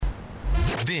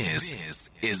This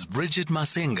is Bridget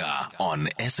Masinga on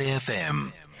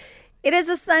SAFM. It is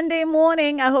a Sunday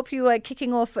morning. I hope you are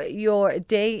kicking off your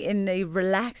day in a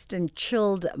relaxed and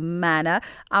chilled manner.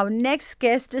 Our next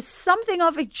guest is something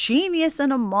of a genius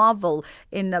and a marvel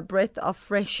in a breath of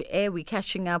fresh air. We're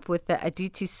catching up with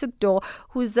Aditi Sookdhaw,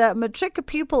 who's a Matric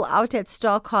pupil out at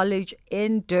Star College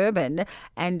in Durban.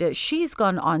 And she's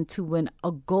gone on to win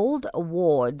a gold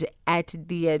award at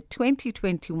the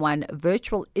 2021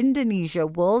 Virtual Indonesia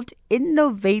World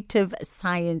Innovative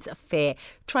Science Fair.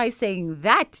 Try saying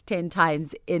that 10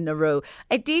 times in a row.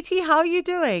 Aditi, how are you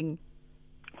doing?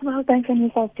 Well, thanks, and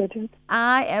yourself, Bridget.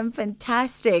 I am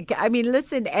fantastic. I mean,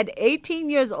 listen, at 18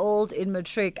 years old in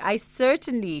Matric, I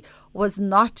certainly was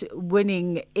not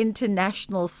winning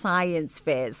international science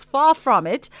fairs. Far from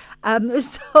it.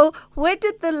 So where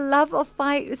did the love of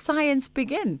science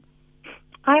begin?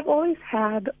 I've always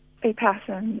had a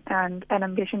passion and an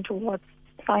ambition towards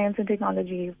science and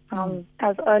technology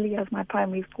as early as my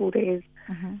primary school days.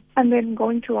 Mm-hmm. And then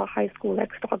going to a high school like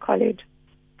Star College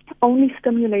only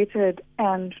stimulated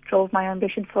and drove my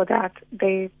ambition for that.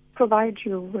 They provide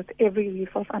you with every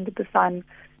resource under the sun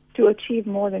to achieve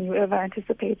more than you ever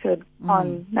anticipated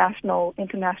on national,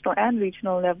 international, and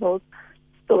regional levels.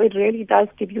 So it really does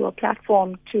give you a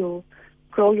platform to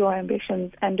grow your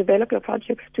ambitions and develop your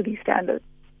projects to these standards.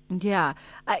 Yeah.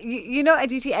 You know,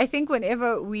 Aditi, I think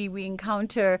whenever we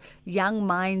encounter young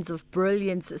minds of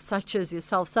brilliance such as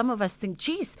yourself, some of us think,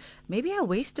 geez, maybe I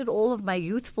wasted all of my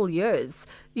youthful years.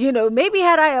 You know, maybe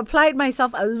had I applied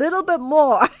myself a little bit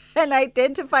more and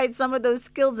identified some of those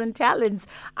skills and talents,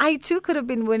 I too could have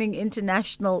been winning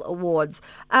international awards.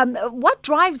 What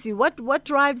drives you? What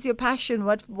drives your passion?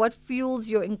 What fuels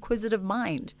your inquisitive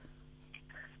mind?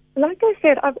 Like I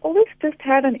said, I've always just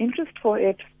had an interest for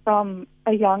it from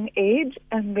a young age,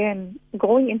 and then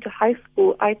going into high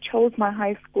school, I chose my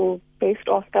high school based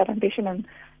off that ambition, and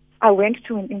I went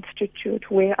to an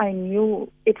institute where I knew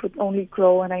it would only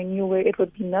grow and I knew where it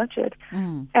would be nurtured.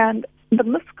 And the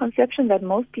misconception that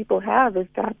most people have is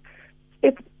that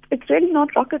it's really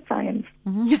not rocket science.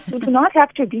 You do not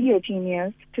have to be a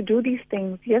genius to do these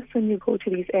things. Yes, when you go to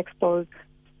these expos,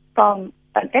 from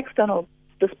an external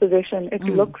disposition, it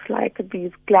looks like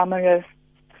these glamorous,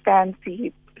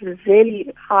 fancy,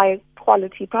 really high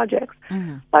quality projects.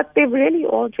 But they've really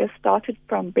all just started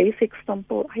from basic,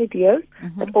 simple ideas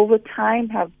that over time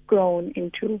have grown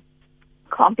into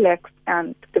complex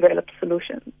and developed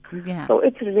solutions. Yeah. So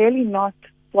it's really not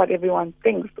what everyone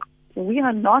thinks. We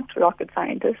are not rocket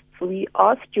scientists. We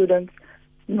are students,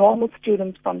 normal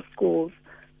students from schools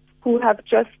who have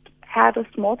just had a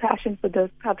small passion for this,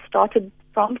 have started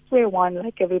from square one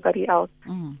like everybody else,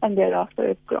 and thereafter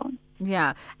it's grown.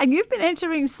 Yeah. And you've been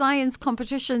entering science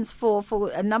competitions for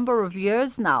a number of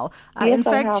years now. Yes, in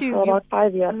fact, I have for about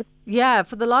 5 years. Yeah,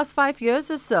 for the last 5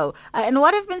 years or so. And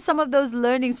what have been some of those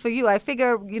learnings for you? I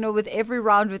figure, you know, with every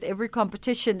round, with every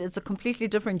competition, it's a completely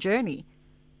different journey.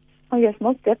 Oh, yes,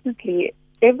 most definitely.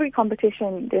 Every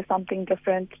competition, there's something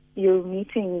different. You're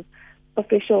meeting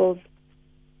officials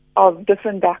of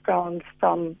different backgrounds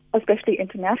from, especially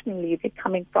internationally, they're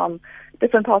coming from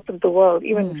different parts of the world.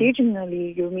 Even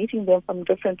regionally, you're meeting them from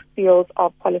different fields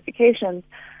of qualifications.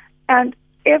 And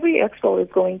every expo is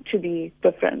going to be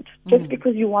different. Just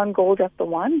because you won gold at the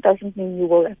one doesn't mean you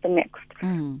will at the next.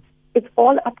 It's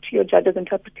all up to your judge's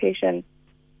interpretation.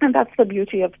 And that's the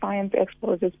beauty of science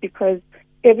expos, is because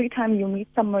every time you meet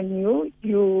someone new,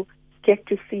 you get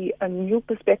to see a new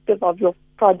perspective of your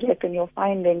project and your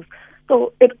findings.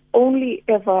 So it only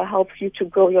ever helps you to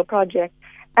grow your project.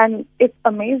 And it's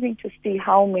amazing to see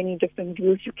how many different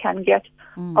views you can get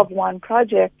of one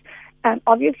project. And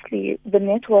obviously, the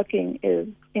networking is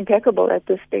impeccable at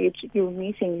this stage. You're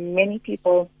meeting many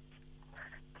people.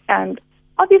 And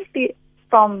obviously,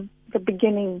 from the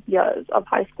beginning years of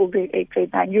high school, grade 8,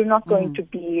 grade 9, you're not going to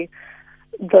be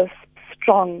the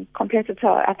strong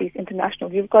competitor at these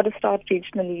internationals. You've got to start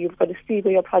regionally. You've got to see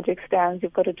where your project stands.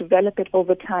 You've got to develop it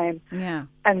over time. Yeah.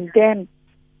 And then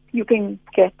you can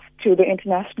get to the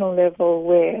international level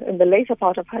where, in the later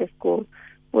part of high school,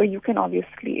 where you can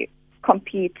obviously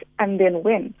compete and then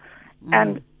win.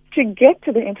 And to get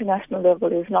to the international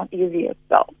level is not easy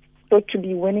itself. So to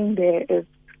be winning there is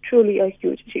truly a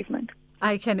huge achievement.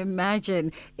 I can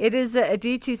imagine. It is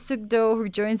Aditi Sookdhaw who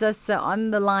joins us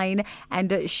on the line,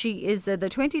 and she is the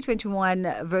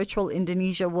 2021 Virtual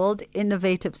Indonesia World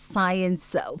Innovative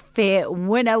Science Fair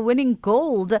winner, winning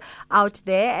gold out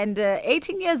there, and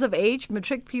 18 years of age,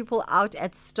 Matric pupil out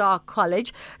at Star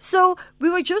College. So we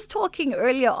were just talking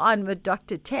earlier on with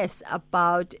Dr. Tess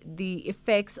about the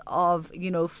effects of,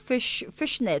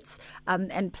 fish nets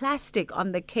and plastic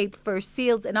on the Cape fur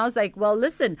seals, and I was like, well,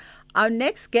 listen, our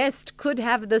next guest could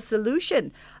have the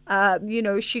solution.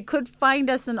 She could find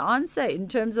us an answer in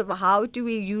terms of how do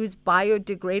we use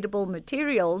biodegradable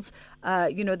materials,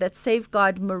 that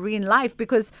safeguard marine life.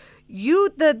 Because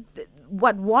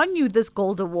what won you this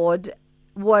gold award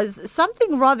was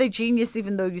something rather genius,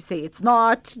 even though you say it's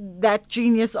not that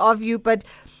genius of you. But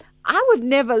I would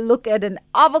never look at an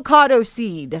avocado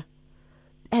seed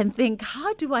and think,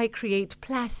 how do I create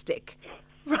plastic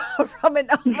from an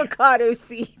avocado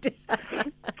seed?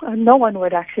 No one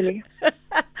would, actually.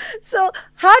 So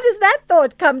how does that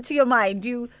thought come to your mind?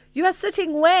 You are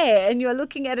sitting where and you're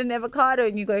looking at an avocado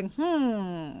and you're going,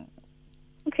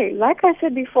 Okay, like I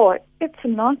said before, it's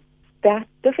not that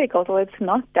difficult, or it's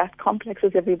not that complex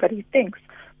as everybody thinks.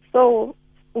 So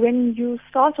when you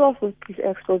start off with these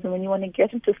expos and when you want to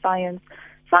get into science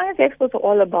expos are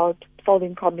all about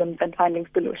solving problems and finding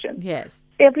solutions. Yes.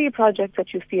 Every project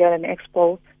that you see at an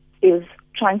expo is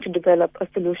trying to develop a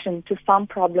solution to some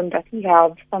problem that we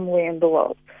have somewhere in the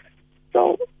world.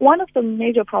 So one of the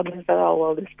major problems that our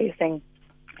world is facing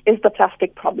is the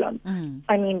plastic problem.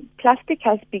 I mean, plastic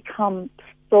has become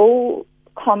so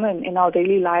common in our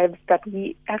daily lives that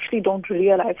we actually don't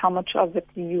realize how much of it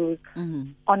we use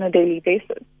on a daily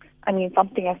basis. I mean,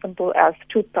 something as simple as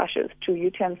toothbrushes to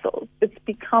utensils. It's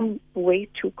become way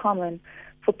too common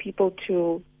for people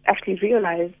to actually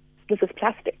realize this is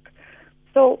plastic.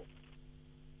 So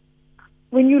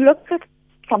when you look at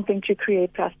something to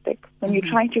create plastic, when you're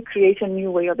trying to create a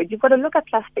new way of it, you've got to look at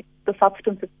plastic, the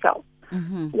substance itself.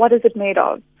 What is it made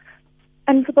of?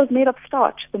 And it was made of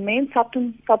starch. The main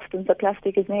substance that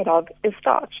plastic is made of is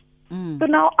starch. So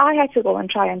now I had to go and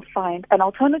try and find an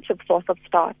alternative source of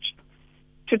starch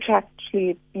to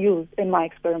actually use in my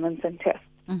experiments and tests.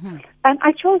 And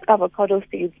I chose avocado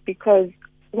seeds because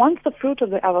once the fruit of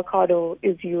the avocado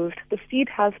is used, the seed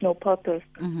has no purpose,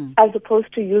 as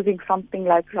opposed to using something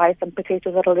like rice and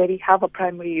potatoes that already have a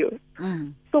primary use.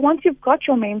 So once you've got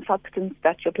your main substance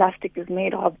that your plastic is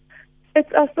made of,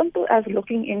 it's as simple as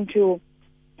looking into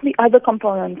the other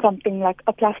components, something like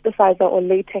a plasticizer or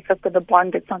latex that's going to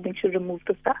bond it, something to remove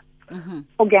the fat,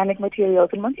 organic materials.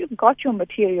 And once you've got your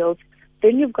materials,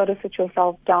 then you've got to sit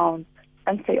yourself down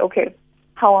and say, okay,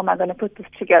 how am I going to put this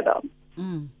together?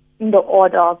 In the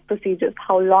order of procedures,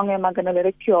 how long am I going to let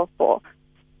it cure for?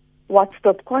 What's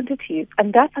the quantities?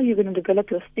 And that's how you're going to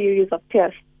develop your series of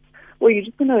tests, where you're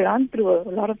just going to run through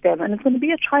a lot of them. And it's going to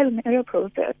be a trial and error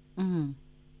process.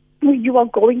 You are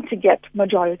going to get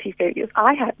majority failures.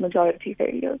 I had majority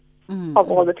failures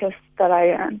of all the tests that I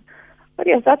ran. But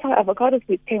yes, that's how avocado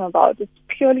seeds came about. It's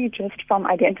purely just from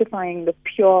identifying the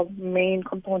pure main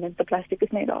component the plastic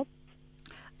is made of.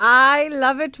 I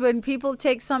love it when people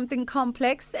take something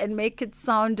complex and make it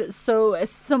sound so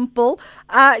simple.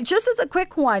 Just as a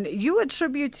quick one, you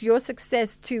attribute your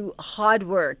success to hard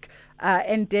work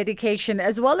and dedication,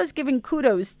 as well as giving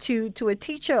kudos to a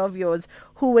teacher of yours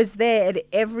who was there at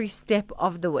every step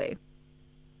of the way.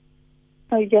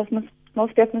 Yes,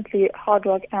 most definitely hard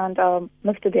work. And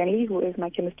Mr. Denley, who is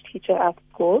my chemistry teacher at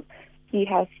school, he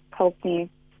has helped me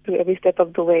through every step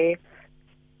of the way.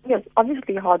 Yes,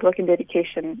 obviously hard work and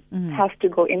dedication has to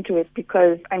go into it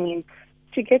because, I mean,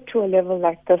 to get to a level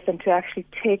like this and to actually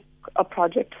take a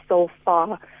project so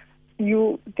far,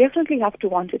 you definitely have to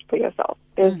want it for yourself.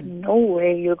 There's no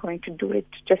way you're going to do it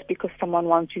just because someone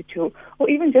wants you to, or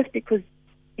even just because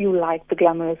you like the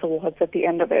glamorous awards at the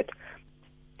end of it.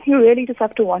 You really just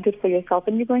have to want it for yourself,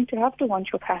 and you're going to have to want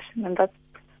your passion, and that's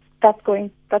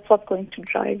what's going to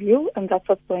drive you, and that's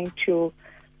what's going to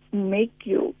make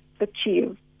you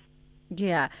achieve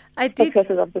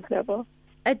successes of this level.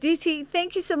 Aditi,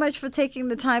 thank you so much for taking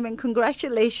the time, and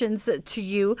congratulations to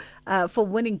you for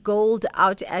winning gold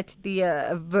out at the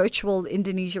virtual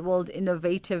Indonesia World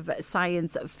Innovative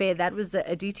Science Fair. That was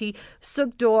Aditi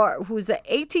Sookdhaw, who's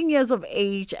 18 years of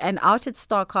age and out at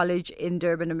Star College in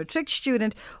Durban, a Matric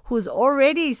student who's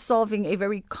already solving a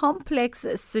very complex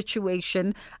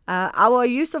situation. Our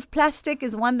use of plastic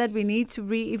is one that we need to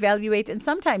reevaluate, and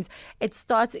sometimes it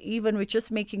starts even with just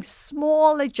making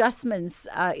small adjustments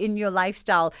in your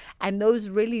lifestyle. And those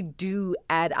really do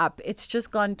add up. It's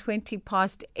just gone 20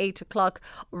 past 8 o'clock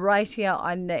right here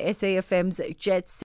on SAFM's Jet